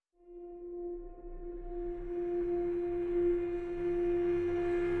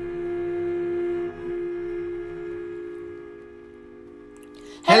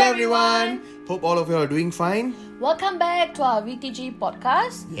Hello everyone! Hope all of you are doing fine. Welcome back to our VTG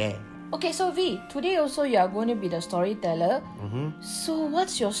podcast. Yeah. Okay, so V, today also you are going to be the storyteller. So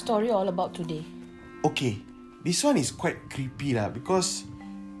what's your story all about today? Okay, this one is quite creepy because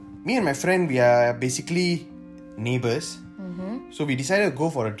me and my friend, we are basically neighbours. So we decided to go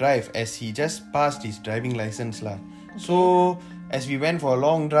for a drive as he just passed his driving license . So as we went for a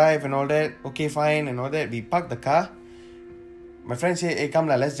long drive and all that, okay fine and all that, we parked the car. My friend said, hey come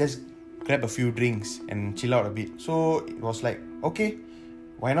let's just grab a few drinks and chill out a bit. So it was like, okay,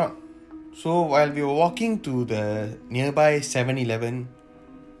 why not? So while we were walking to the nearby 7-Eleven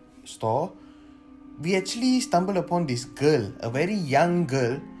store, we actually stumbled upon this girl, a very young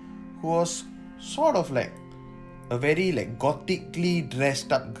girl who was sort of like a very like gothically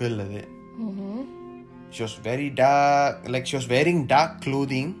dressed up girl like that. She was very dark, like she was wearing dark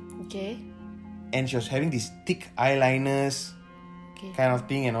clothing. Okay. And she was having these thick eyeliners kind of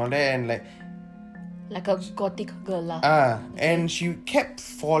thing and all that, and like a gothic girl lah. And she kept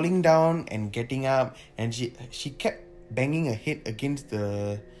falling down and getting up, and she kept banging her head against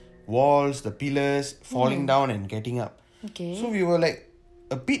the walls, the pillars, falling down and getting up. Okay. So we were like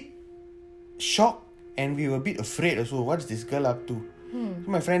a bit shocked and we were a bit afraid also. What's this girl up to? So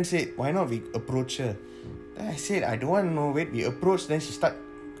my friend said, why not we approach her? Then I said, I don't want to know. Wait, we approached. Then she started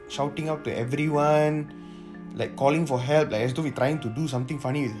shouting out to everyone, like calling for help, like as though we're trying to do something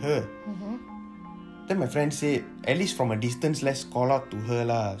funny with her. Then my friend said, at least from a distance, let's call out to her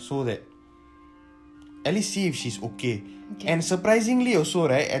lah, so that at least see if she's okay. And surprisingly also,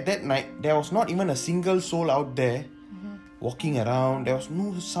 right, at that night, there was not even a single soul out there walking around. There was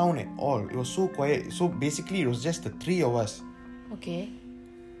no sound at all. It was so quiet. So basically, it was just the three of us. Okay.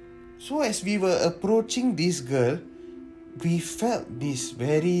 So as we were approaching this girl, we felt this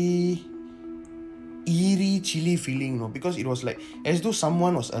very eerie, chilly feeling, because it was like as though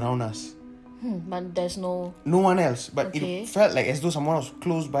someone was around us. But there's no one else, but Okay. it felt like as though someone was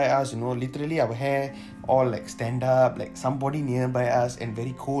close by us, literally our hair all like stand up, like somebody nearby us, and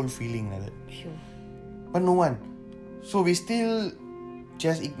very cold feeling like that. Sure. But no one. So we still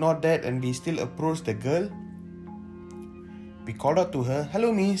just ignored that and we still approached the girl. We called out to her,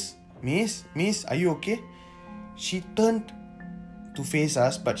 hello miss, are you okay? She turned to face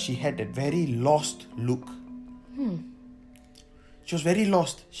us, but she had that very lost look. She was very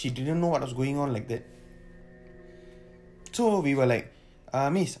lost. She didn't know what was going on like that. So we were like,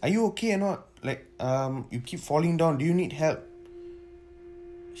 miss, are you okay or not? Like, you keep falling down. Do you need help?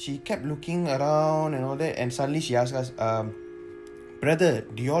 She kept looking around and all that, and suddenly she asked us, brother,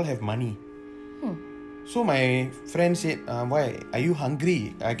 do you all have money? So my friend said, why? Are you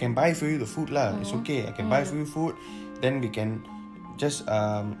hungry? I can buy for you the food lah. It's okay. I can buy for you food. Then we can just,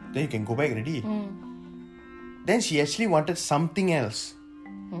 then you can go back already. Then she actually wanted something else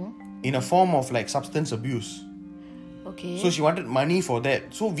in a form of like substance abuse. Okay. So she wanted money for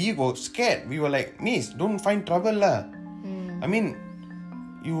that. So we were scared. We were like, miss, don't find trouble lah. I mean,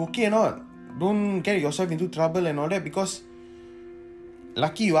 you okay or not? Don't get yourself into trouble and all that, because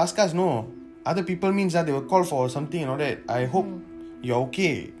lucky you ask us, no. Other people means that they will call for something and all that. I hope you're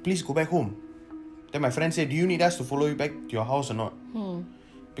okay. Please go back home. Then my friend said, do you need us to follow you back to your house or not?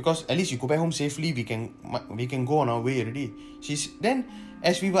 Because at least you go back home safely, we can go on our way already. Then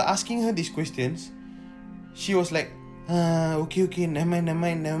as we were asking her these questions, she was like, okay, never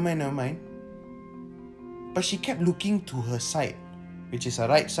mind. But she kept looking to her side, which is her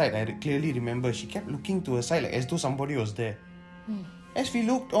right side. I clearly remember. She kept looking to her side like as though somebody was there. As we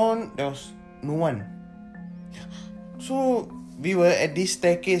looked on, there was no one. So we were at this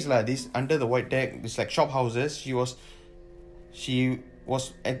staircase this under the white deck. It's like shop houses. She was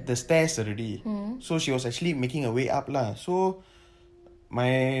at the stairs already. So she was actually making her way up lah. So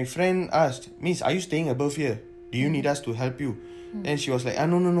my friend asked, miss, are you staying above here? Do you need us to help you? And she was like,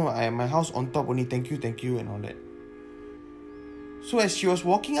 no, my house on top only, thank you and all that. So as she was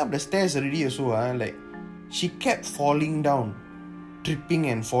walking up the stairs already also, like she kept falling down, tripping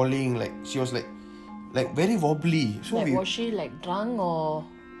and falling, like she was like very wobbly. So like, was she like drunk or?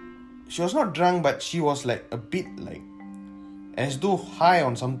 She was not drunk, but she was like a bit like as though high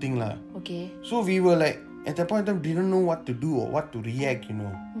on something lah. Okay. So we were like, at that point in time, didn't know what to do or what to react,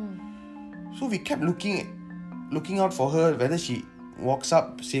 So we kept looking out for her, whether she walks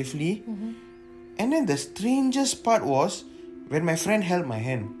up safely. And then the strangest part was when my friend held my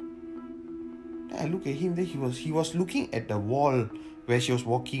hand. Then I look at him, then he was looking at the wall where she was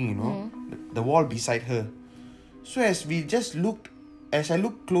walking, the wall beside her. So as I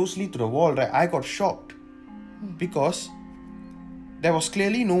looked closely to the wall, right, I got shocked because there was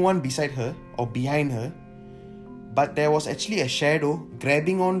clearly no one beside her or behind her. But there was actually a shadow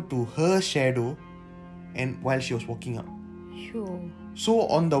grabbing on to her shadow and while she was walking up. Phew. So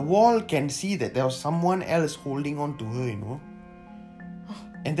on the wall can see that there was someone else holding on to her,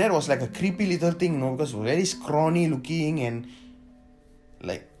 And that was like a creepy little thing, because very scrawny looking and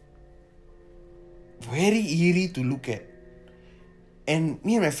like very eerie to look at. And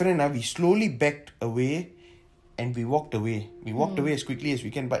me and my friend, we slowly backed away and we walked away. We walked away as quickly as we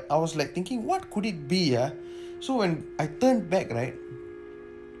can. But I was like thinking, what could it be? So when I turned back, right,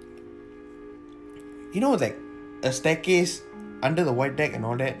 like a staircase under the white deck and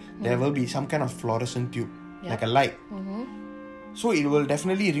all that, there will be some kind of fluorescent tube, like a light. So it will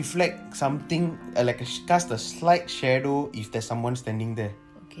definitely reflect something, cast a slight shadow if there's someone standing there.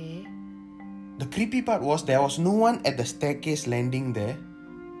 Okay. The creepy part was there was no one at the staircase landing there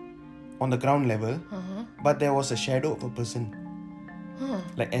on the ground level, but there was a shadow of a person,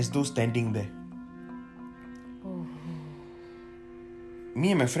 like as though standing there.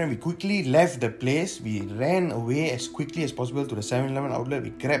 Me and my friend, we quickly left the place. We ran away as quickly as possible to the 7-Eleven outlet. We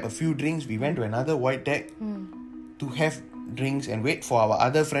grabbed a few drinks. We went to another white deck to have drinks and wait for our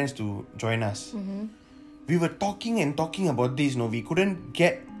other friends to join us. We were talking and talking about this, we couldn't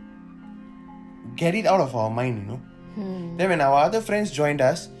get it out of our mind, Then when our other friends joined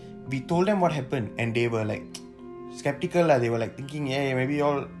us, we told them what happened and they were like skeptical. They were like thinking, yeah, maybe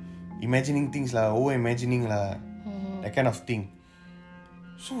all imagining things, over-imagining, that kind of thing.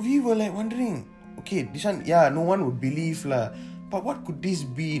 So we were like wondering, okay, this one, no one would believe, but what could this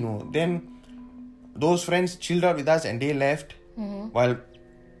be, Then those friends chilled out with us and they left while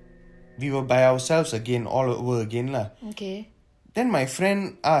we were by ourselves again, all over again. Okay. Then my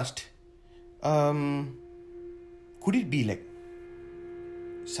friend asked, could it be like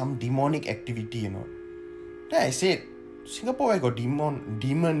some demonic activity, Then I said, Singapore where got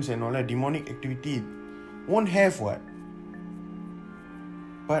demons and all that, demonic activity. Won't have what?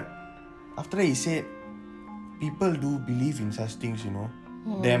 But after that he said, people do believe in such things,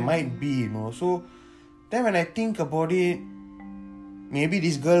 There might be, So then when I think about it, maybe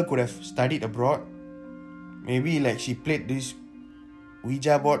this girl could have studied abroad. Maybe like she played this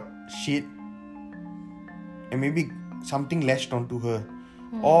Ouija board shit and maybe something latched onto her.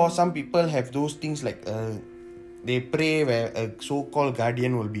 Or some people have those things like they pray where a so-called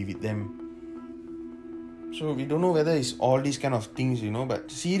guardian will be with them. So we don't know whether it's all these kind of things,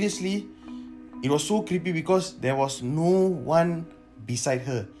 But seriously, it was so creepy because there was no one beside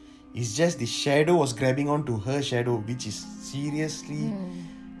her. It's just the shadow was grabbing onto her shadow, which is seriously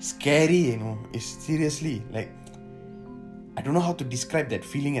scary, It's seriously like, I don't know how to describe that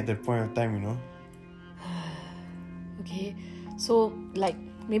feeling at that point of time, Okay. So like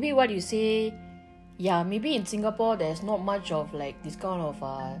maybe what you say, maybe in Singapore there's not much of like this kind of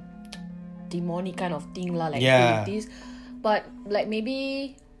demonic kind of thing activities. But like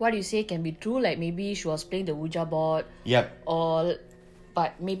maybe what you say can be true, like maybe she was playing the Ouija board. Yep. Or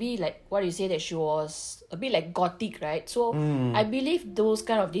but maybe like what you say that she was a bit like gothic, right? So I believe those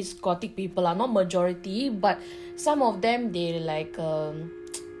kind of these gothic people are not majority, but some of them they like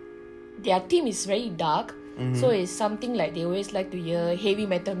their theme is very dark. So it's something like they always like to hear heavy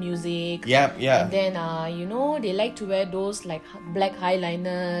metal music. Yep, yeah. And then they like to wear those like black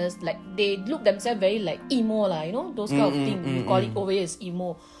eyeliners. Like they look themselves very like emo those kind of things. We call it over here as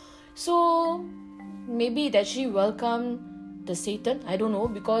emo. So maybe that she welcomed the Satan. I don't know,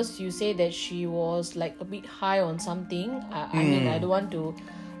 because you say that she was like a bit high on something. I mean, I don't want to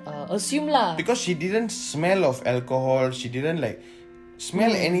assume lah. Because she didn't smell of alcohol. She didn't like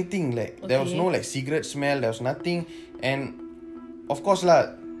smell anything, like there was no like cigarette smell, there was nothing. And of course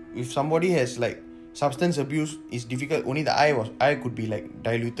if somebody has like substance abuse, it's difficult. Only the eye could be like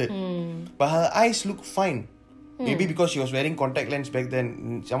diluted, but her eyes look fine. Maybe because she was wearing contact lens back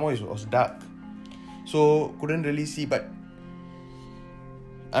then, somehow it was dark, so couldn't really see. But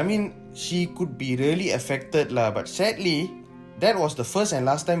I mean, she could be really affected but sadly that was the first and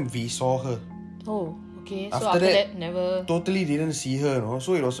last time we saw her. Okay, so after that never totally didn't see her,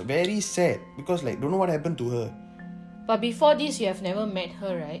 so it was very sad because like don't know what happened to her. But before this you have never met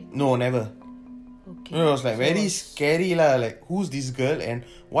her, right? No, never. Okay. It was like very scary like who's this girl and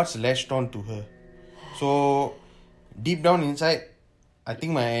what's latched on to her. So deep down inside, I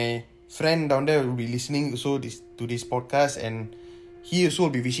think my friend down there will be listening to this podcast, and he also will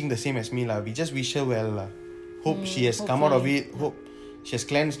be wishing the same as me We just wish her well Hope she has come out of it. Hope she has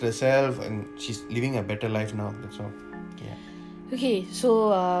cleansed herself and she's living a better life now. That's all. Yeah. Okay, so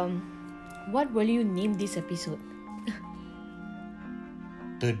what will you name this episode?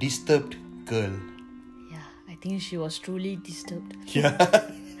 The Disturbed Girl. Yeah, I think she was truly disturbed. Yeah.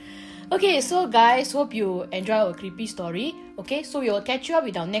 Okay, so guys, hope you enjoy our creepy story. Okay, so we will catch you up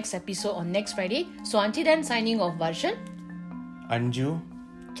with our next episode on next Friday. So until then, signing off, Varshan. Anju.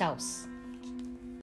 Ciao.